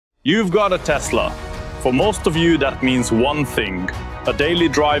You've got a Tesla. For most of you, that means one thing: a daily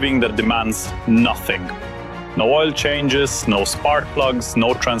driving that demands nothing. No oil changes, no spark plugs,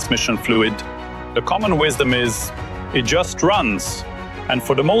 no transmission fluid. The common wisdom is, it just runs. And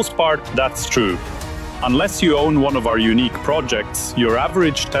for the most part, that's true. Unless you own one of our unique projects, your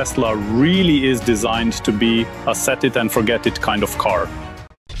average Tesla really is designed to be a set-it-and-forget-it kind of car.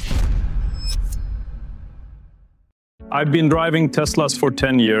 I've been driving Teslas for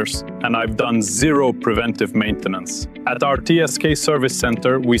 10 years, and I've done zero preventive maintenance. At our TSK service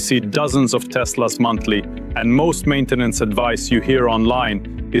center, we see dozens of Teslas monthly, and most maintenance advice you hear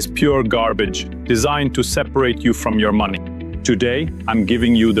online is pure garbage, designed to separate you from your money. Today, I'm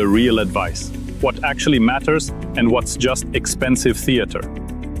giving you the real advice: what actually matters and what's just expensive theater.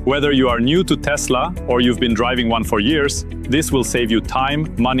 Whether you are new to Tesla or you've been driving one for years, this will save you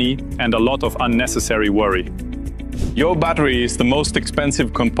time, money, and a lot of unnecessary worry. Your battery is the most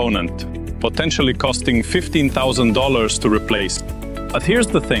expensive component, potentially costing $15,000 to replace. But here's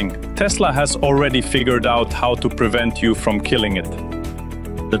the thing: Tesla has already figured out how to prevent you from killing it.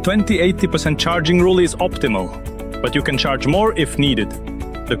 The 20-80% charging rule is optimal, but you can charge more if needed.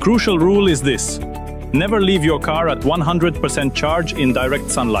 The crucial rule is this: never leave your car at 100% charge in direct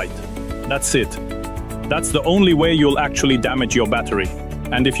sunlight. That's it. That's the only way you'll actually damage your battery.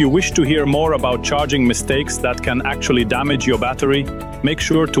 And if you wish to hear more about charging mistakes that can actually damage your battery, make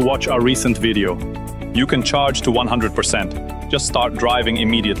sure to watch our recent video. You can charge to 100%. Just start driving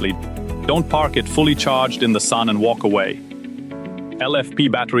immediately. Don't park it fully charged in the sun and walk away. LFP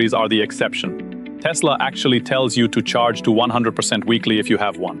batteries are the exception. Tesla actually tells you to charge to 100% weekly if you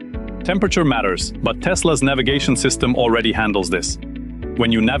have one. Temperature matters, but Tesla's navigation system already handles this.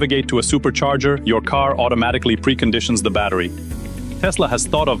 When you navigate to a supercharger, your car automatically preconditions the battery. Tesla has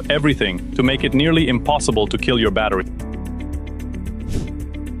thought of everything to make it nearly impossible to kill your battery.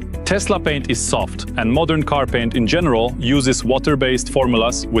 Tesla paint is soft, and modern car paint in general uses water-based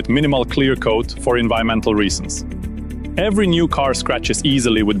formulas with minimal clear coat for environmental reasons. Every new car scratches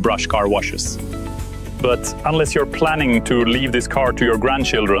easily with brush car washes. But unless you're planning to leave this car to your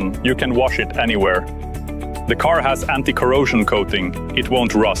grandchildren, you can wash it anywhere. The car has anti-corrosion coating. It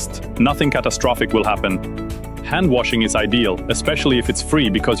won't rust. Nothing catastrophic will happen. Hand washing is ideal, especially if it's free,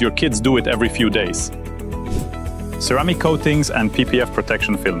 because your kids do it every few days. Ceramic coatings and PPF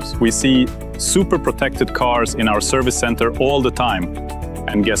protection films. We see super protected cars in our service center all the time.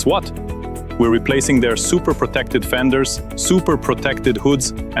 And guess what? We're replacing their super protected fenders, super protected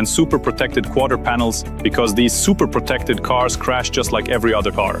hoods, and super protected quarter panels, because these super protected cars crash just like every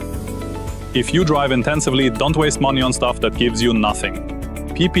other car. If you drive intensively, don't waste money on stuff that gives you nothing.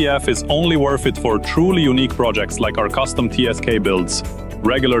 PPF is only worth it for truly unique projects like our custom TSK builds.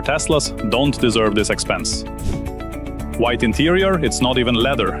 Regular Teslas don't deserve this expense. White interior, it's not even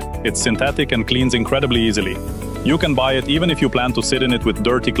leather. It's synthetic and cleans incredibly easily. You can buy it even if you plan to sit in it with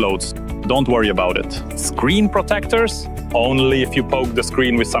dirty clothes. Don't worry about it. Screen protectors? Only if you poke the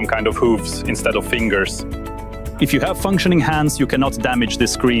screen with some kind of hooves instead of fingers. If you have functioning hands, you cannot damage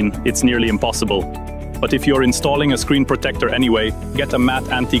this screen. It's nearly impossible. But if you're installing a screen protector anyway, get a matte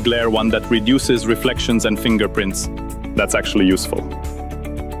anti-glare one that reduces reflections and fingerprints. That's actually useful.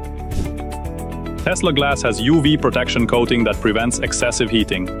 Tesla glass has UV protection coating that prevents excessive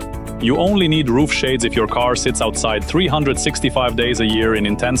heating. You only need roof shades if your car sits outside 365 days a year in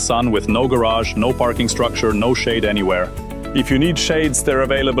intense sun with no garage, no parking structure, no shade anywhere. If you need shades, they're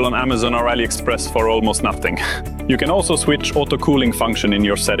available on Amazon or AliExpress for almost nothing. You can also switch auto cooling function in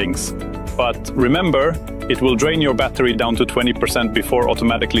your settings. But remember, it will drain your battery down to 20% before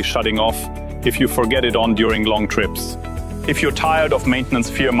automatically shutting off if you forget it on during long trips. If you're tired of maintenance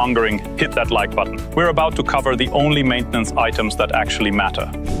fear-mongering, hit that like button. We're about to cover the only maintenance items that actually matter.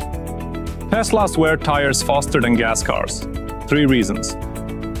 Teslas wear tires faster than gas cars. 3 reasons.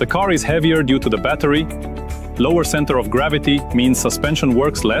 The car is heavier due to the battery. Lower center of gravity means suspension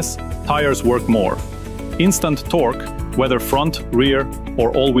works less, tires work more. Instant torque, whether front, rear,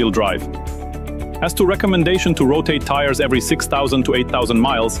 or all-wheel drive. As to recommendation to rotate tires every 6,000 to 8,000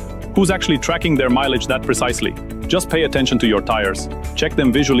 miles, who's actually tracking their mileage that precisely? Just pay attention to your tires. Check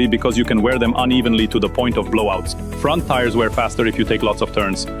them visually because you can wear them unevenly to the point of blowouts. Front tires wear faster if you take lots of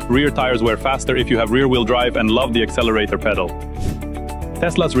turns. Rear tires wear faster if you have rear-wheel drive and love the accelerator pedal.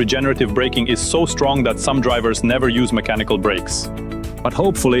 Tesla's regenerative braking is so strong that some drivers never use mechanical brakes. But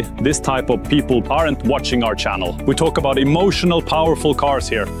hopefully, this type of people aren't watching our channel. We talk about emotional, powerful cars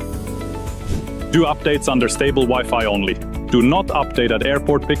here. Do updates under stable Wi-Fi only. Do not update at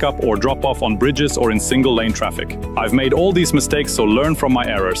airport pickup or drop off on bridges or in single-lane traffic. I've made all these mistakes, so learn from my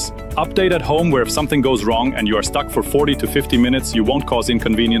errors. Update at home, where if something goes wrong and you are stuck for 40 to 50 minutes, you won't cause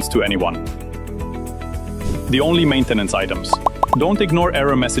inconvenience to anyone. The only maintenance items. Don't ignore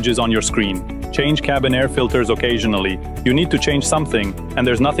error messages on your screen. Change cabin air filters occasionally. You need to change something, and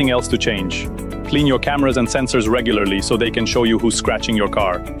there's nothing else to change. Clean your cameras and sensors regularly so they can show you who's scratching your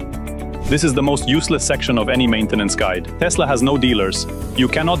car. This is the most useless section of any maintenance guide. Tesla has no dealers. You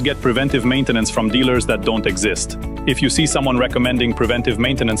cannot get preventive maintenance from dealers that don't exist. If you see someone recommending preventive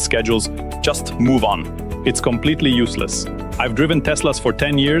maintenance schedules, just move on. It's completely useless. I've driven Teslas for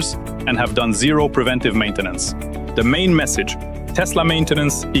 10 years and have done zero preventive maintenance. The main message: Tesla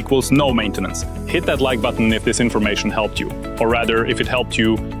maintenance equals no maintenance. Hit that like button if this information helped you, or rather, if it helped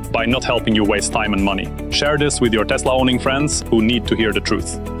you by not helping you waste time and money. Share this with your Tesla-owning friends who need to hear the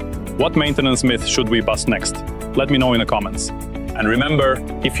truth. What maintenance myth should we bust next? Let me know in the comments. And remember,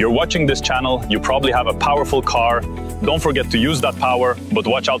 if you're watching this channel, you probably have a powerful car. Don't forget to use that power, but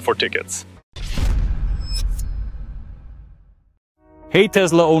watch out for tickets. Hey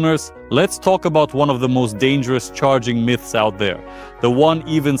Tesla owners, let's talk about one of the most dangerous charging myths out there. The one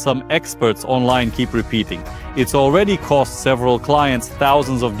even some experts online keep repeating. It's already cost several clients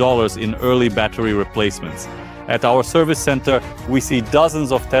thousands of dollars in early battery replacements. At our service center, we see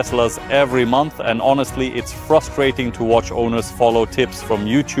dozens of Teslas every month, and honestly, it's frustrating to watch owners follow tips from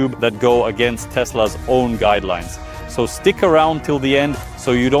YouTube that go against Tesla's own guidelines. So stick around till the end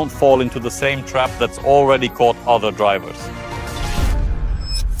so you don't fall into the same trap that's already caught other drivers.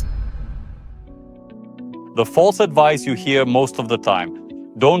 The false advice you hear most of the time: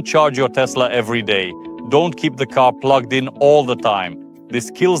 don't charge your Tesla every day. Don't keep the car plugged in all the time. This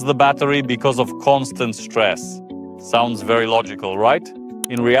kills the battery because of constant stress. Sounds very logical, right?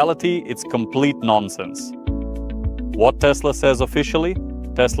 In reality, it's complete nonsense. What Tesla says officially?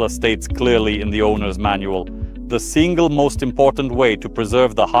 Tesla states clearly in the owner's manual: the single most important way to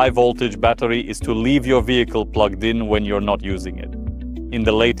preserve the high-voltage battery is to leave your vehicle plugged in when you're not using it. In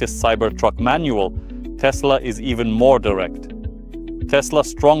the latest Cybertruck manual, Tesla is even more direct. Tesla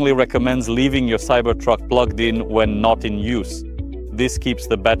strongly recommends leaving your Cybertruck plugged in when not in use. This keeps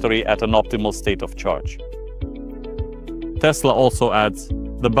the battery at an optimal state of charge. Tesla also adds,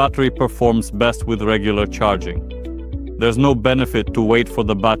 the battery performs best with regular charging. There's no benefit to wait for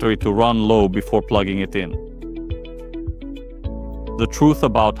the battery to run low before plugging it in. The truth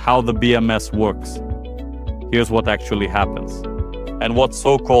about how the BMS works. Here's what actually happens, and what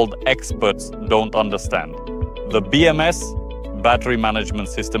so-called experts don't understand. The BMS, battery management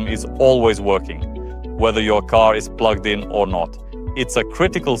system, is always working, whether your car is plugged in or not. It's a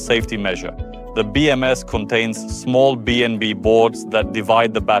critical safety measure. The BMS contains small BNB boards that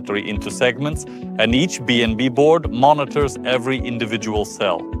divide the battery into segments, and each BNB board monitors every individual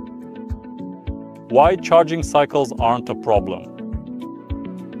cell. Why charging cycles aren't a problem?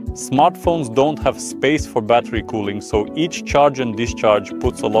 Smartphones don't have space for battery cooling, so each charge and discharge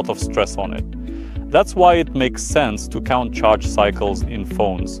puts a lot of stress on it. That's why it makes sense to count charge cycles in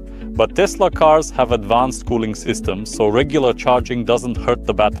phones. But Tesla cars have advanced cooling systems, so regular charging doesn't hurt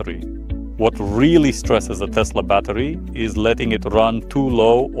the battery. What really stresses a Tesla battery is letting it run too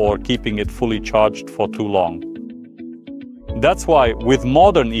low or keeping it fully charged for too long. That's why, with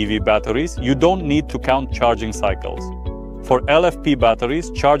modern EV batteries, you don't need to count charging cycles. For LFP batteries,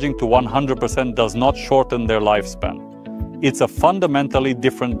 charging to 100% does not shorten their lifespan. It's a fundamentally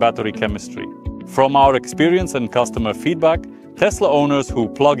different battery chemistry. From our experience and customer feedback, Tesla owners who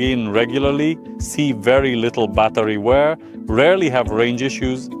plug in regularly see very little battery wear, rarely have range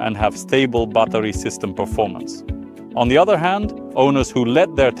issues, and have stable battery system performance. On the other hand, owners who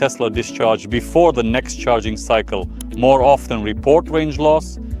let their Tesla discharge before the next charging cycle more often report range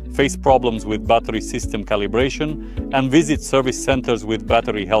loss, face problems with battery system calibration, and visit service centers with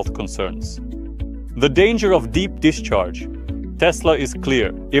battery health concerns. The danger of deep discharge. Tesla is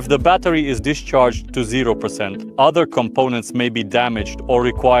clear. If the battery is discharged to 0%, other components may be damaged or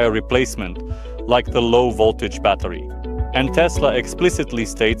require replacement, like the low-voltage battery. And Tesla explicitly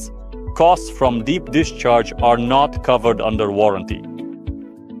states, costs from deep discharge are not covered under warranty.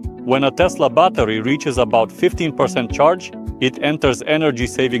 When a Tesla battery reaches about 15% charge, it enters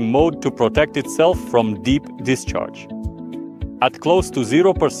energy-saving mode to protect itself from deep discharge. At close to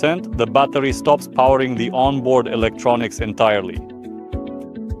 0%, the battery stops powering the onboard electronics entirely.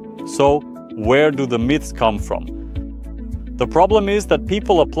 So, where do the myths come from? The problem is that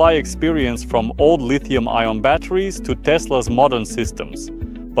people apply experience from old lithium-ion batteries to Tesla's modern systems.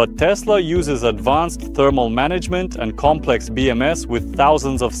 But Tesla uses advanced thermal management and complex BMS with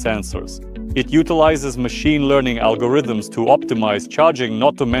thousands of sensors. It utilizes machine learning algorithms to optimize charging,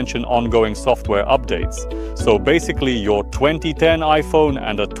 not to mention ongoing software updates. So basically, your 2010 iPhone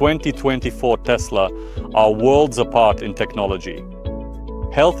and a 2024 Tesla are worlds apart in technology.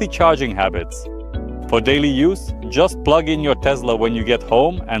 Healthy charging habits. For daily use, just plug in your Tesla when you get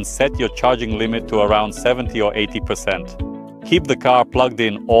home and set your charging limit to around 70 or 80%. Keep the car plugged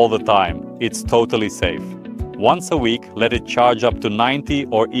in all the time. It's totally safe. Once a week, let it charge up to 90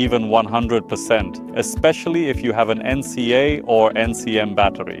 or even 100%, especially if you have an NCA or NCM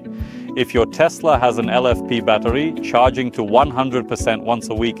battery. If your Tesla has an LFP battery, charging to 100% once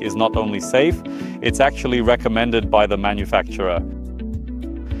a week is not only safe, it's actually recommended by the manufacturer.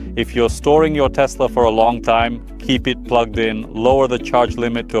 If you're storing your Tesla for a long time, keep it plugged in, lower the charge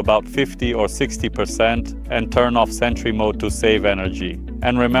limit to about 50 or 60%, and turn off Sentry mode to save energy.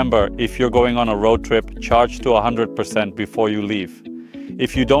 And remember, if you're going on a road trip, charge to 100% before you leave.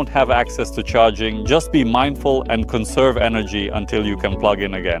 If you don't have access to charging, just be mindful and conserve energy until you can plug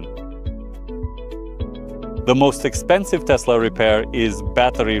in again. The most expensive Tesla repair is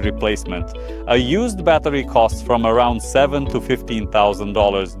battery replacement. A used battery costs from around $7,000 to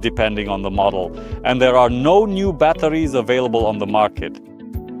 $15,000 depending on the model, and there are no new batteries available on the market.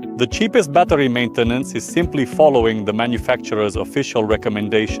 The cheapest battery maintenance is simply following the manufacturer's official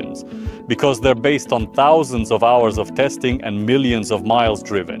recommendations, because they're based on thousands of hours of testing and millions of miles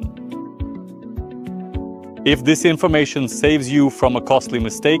driven. If this information saves you from a costly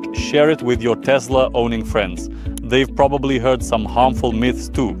mistake, share it with your Tesla-owning friends. They've probably heard some harmful myths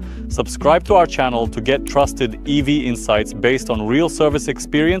too. Subscribe to our channel to get trusted EV insights based on real service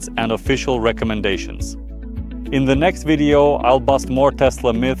experience and official recommendations. In the next video, I'll bust more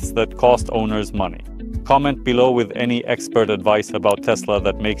Tesla myths that cost owners money. Comment below with any expert advice about Tesla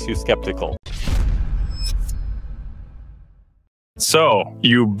that makes you skeptical. So,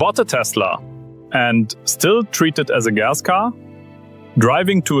 you bought a Tesla and still treat it as a gas car?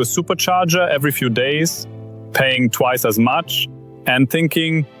 Driving to a supercharger every few days, paying twice as much, and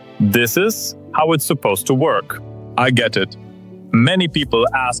thinking, this is how it's supposed to work. I get it. Many people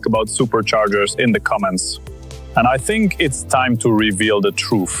ask about superchargers in the comments. And I think it's time to reveal the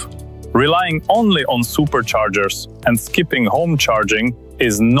truth. Relying only on superchargers and skipping home charging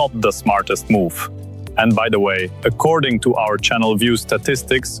is not the smartest move. And by the way, according to our channel view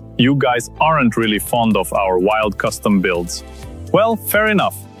statistics, you guys aren't really fond of our wild custom builds. Well, fair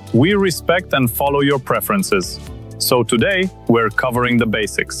enough. We respect and follow your preferences. So today, we're covering the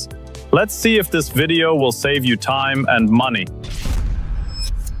basics. Let's see if this video will save you time and money.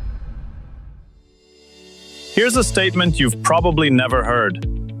 Here's a statement you've probably never heard.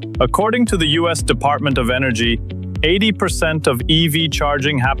 According to the US Department of Energy, 80% of EV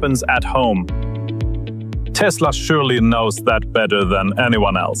charging happens at home. Tesla surely knows that better than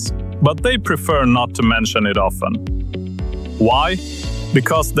anyone else, but they prefer not to mention it often. Why?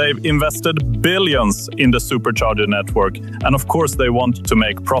 Because they've invested billions in the supercharger network, and of course they want to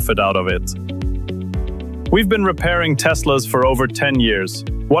make profit out of it. We've been repairing Teslas for over 10 years.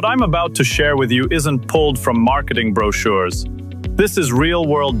 What I'm about to share with you isn't pulled from marketing brochures. This is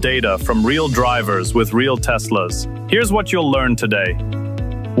real-world data from real drivers with real Teslas. Here's what you'll learn today.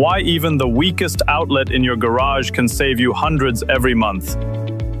 Why even the weakest outlet in your garage can save you hundreds every month.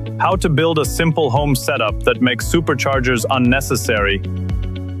 How to build a simple home setup that makes superchargers unnecessary.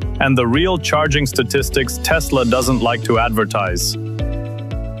 And the real charging statistics Tesla doesn't like to advertise.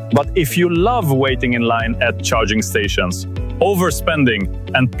 But if you love waiting in line at charging stations, overspending,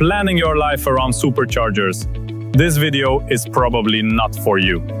 and planning your life around superchargers, this video is probably not for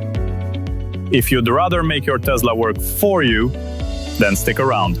you. If you'd rather make your Tesla work for you, then stick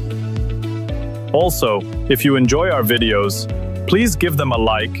around. Also, if you enjoy our videos, please give them a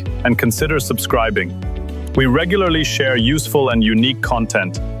like and consider subscribing. We regularly share useful and unique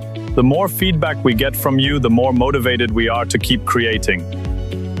content. The more feedback we get from you, the more motivated we are to keep creating.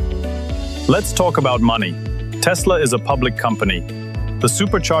 Let's talk about money. Tesla is a public company. The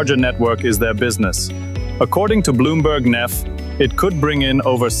supercharger network is their business. According to Bloomberg NEF, it could bring in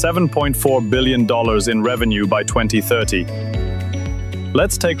over $7.4 billion in revenue by 2030.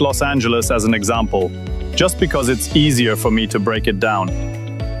 Let's take Los Angeles as an example, just because it's easier for me to break it down.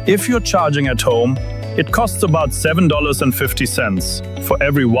 If you're charging at home, it costs about $7.50 for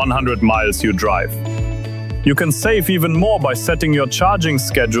every 100 miles you drive. You can save even more by setting your charging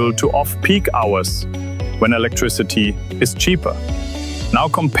schedule to off-peak hours, when electricity is cheaper. Now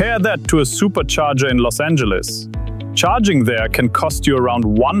compare that to a supercharger in Los Angeles. Charging there can cost you around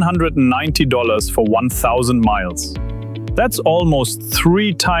 $190 for 1,000 miles. That's almost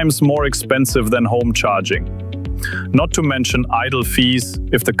 3 times more expensive than home charging. Not to mention idle fees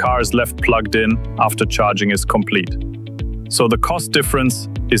if the car is left plugged in after charging is complete. So the cost difference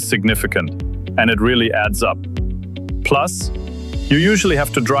is significant, and it really adds up. Plus, you usually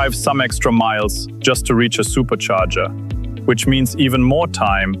have to drive some extra miles just to reach a supercharger, which means even more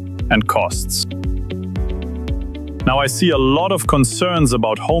time and costs. Now, I see a lot of concerns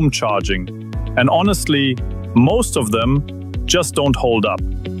about home charging, and honestly, most of them just don't hold up.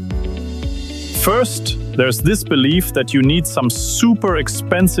 First, there's this belief that you need some super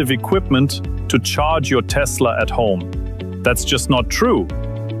expensive equipment to charge your Tesla at home. That's just not true.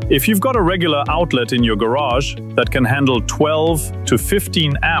 If you've got a regular outlet in your garage that can handle 12 to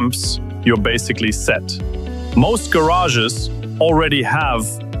 15 amps, you're basically set. Most garages already have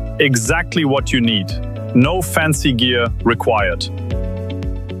exactly what you need. No fancy gear required.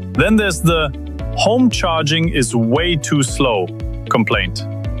 Then there's the home charging is way too slow complaint.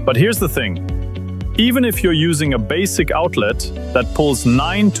 But here's the thing. Even if you're using a basic outlet that pulls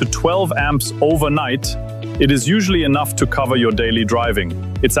 9 to 12 amps overnight, it is usually enough to cover your daily driving.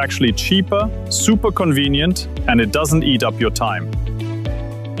 It's actually cheaper, super convenient, and it doesn't eat up your time.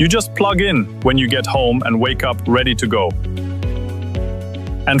 You just plug in when you get home and wake up ready to go.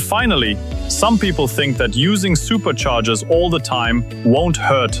 And finally, some people think that using superchargers all the time won't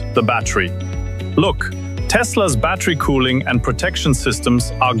hurt the battery. Look, Tesla's battery cooling and protection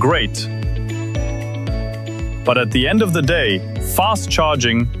systems are great. But at the end of the day, fast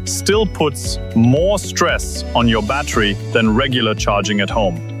charging still puts more stress on your battery than regular charging at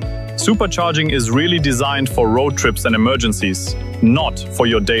home. Supercharging is really designed for road trips and emergencies, not for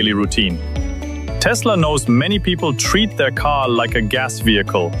your daily routine. Tesla knows many people treat their car like a gas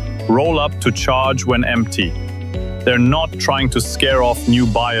vehicle, roll up to charge when empty. They're not trying to scare off new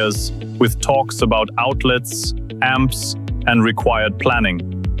buyers with talks about outlets, amps, and required planning.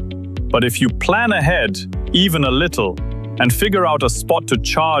 But if you plan ahead, even a little, and figure out a spot to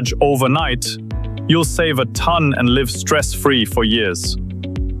charge overnight, you'll save a ton and live stress-free for years.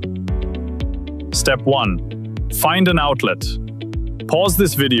 Step 1. Find an outlet. Pause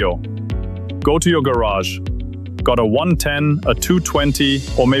this video. Go to your garage. Got a 110, a 220,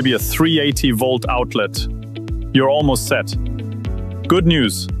 or maybe a 380 volt outlet. You're almost set. Good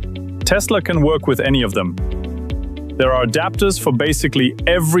news. Tesla can work with any of them. There are adapters for basically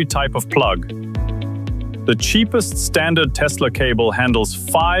every type of plug. The cheapest standard Tesla cable handles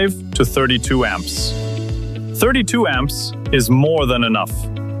 5 to 32 amps. 32 amps is more than enough,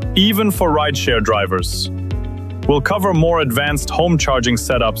 even for rideshare drivers. We'll cover more advanced home charging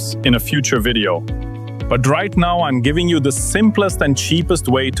setups in a future video. But right now I'm giving you the simplest and cheapest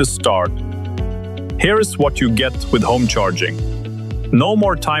way to start. Here is what you get with home charging. No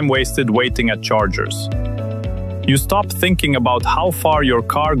more time wasted waiting at chargers. You stop thinking about how far your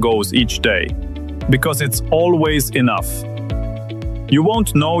car goes each day, because it's always enough. You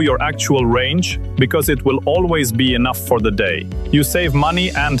won't know your actual range because it will always be enough for the day. You save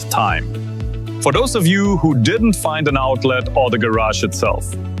money and time. For those of you who didn't find an outlet or the garage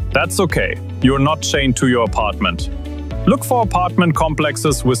itself, that's okay. You're not chained to your apartment. Look for apartment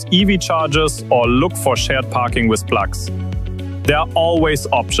complexes with EV chargers or look for shared parking with plugs. There are always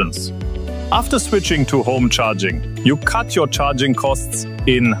options. After switching to home charging, you cut your charging costs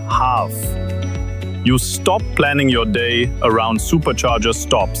in half. You stop planning your day around supercharger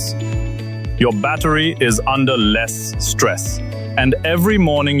stops. Your battery is under less stress. And every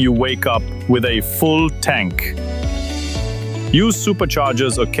morning you wake up with a full tank. Use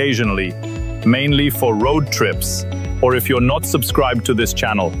superchargers occasionally, mainly for road trips, or if you're not subscribed to this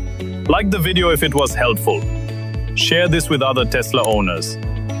channel. Like the video if it was helpful. Share this with other Tesla owners.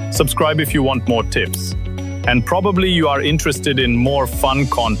 Subscribe if you want more tips. And probably you are interested in more fun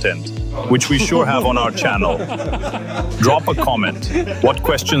content, which we sure have on our channel. Drop a comment. What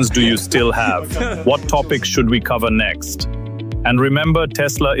questions do you still have? What topics should we cover next? And remember,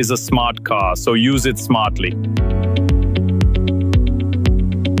 Tesla is a smart car, so use it smartly.